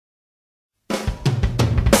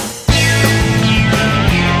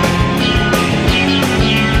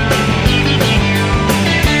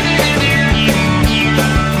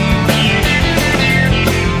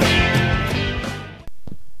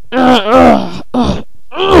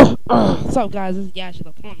What's up, guys? This is Yash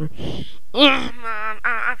the Plumber.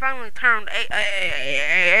 I finally turned 18,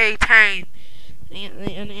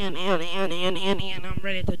 and I'm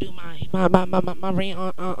ready to do my rant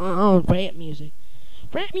on rap music.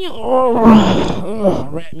 Rap music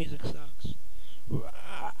sucks.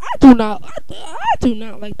 I do not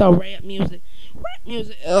like the rap music. Rap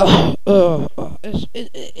music,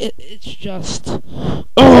 it's just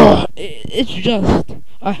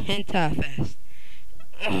a hentai fest.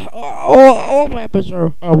 All rappers are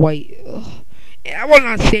white. I will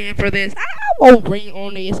not stand for this. I won't bring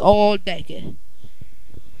on this all decade.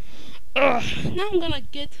 Now I'm gonna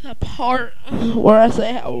get to the part where I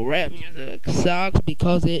say how rap music sucks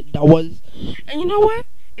because it does. And you know what?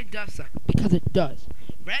 It does suck because it does.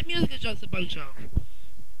 Rap music is just a bunch of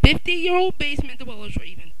 50-year-old basement dwellers or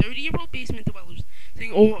even 30-year-old basement dwellers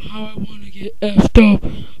saying, "Oh, how I wanna get effed up,"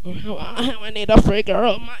 or how I need a freak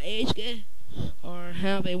girl my age kid, or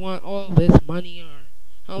how they want all this money, or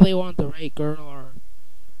how they want the right girl, or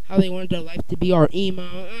how they want their life to be, or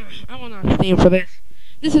emo. I will not stand for this.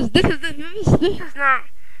 This is not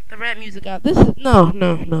the rap music out. This is no.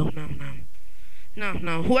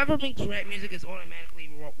 Whoever makes rap music is automatically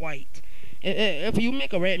white. If you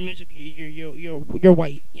make a rap music, you're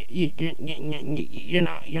white. You're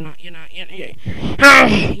not. You're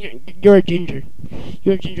a ginger.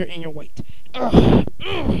 You're a ginger and you're white.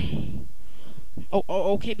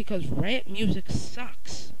 Okay, because rap music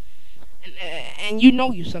sucks. And you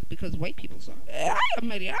know you suck because white people suck. I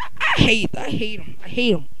hate them.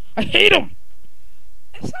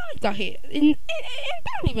 It's not like I hate. And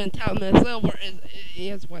don't even tell me Silver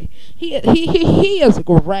is white. He is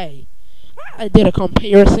gray. I did a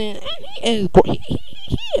comparison, and he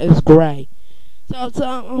is gray. So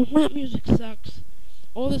rap music sucks.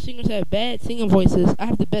 All the singers have bad singing voices. I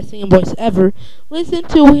have the best singing voice ever. Listen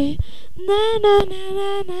to it. Na na na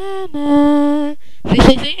na na na.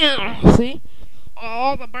 See?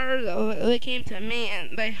 All the birds, they came to me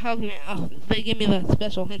and they hugged me. Oh, they gave me that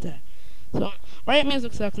special hint. So rap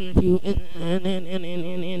music sucks, and if you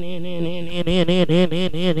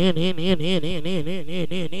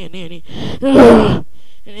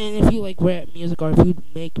and if you like rap music, or if you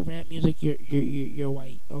make rap music, you're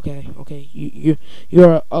white. Okay.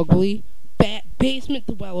 You're an ugly, fat basement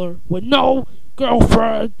dweller with no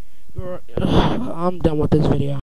girlfriend. I'm done with this video.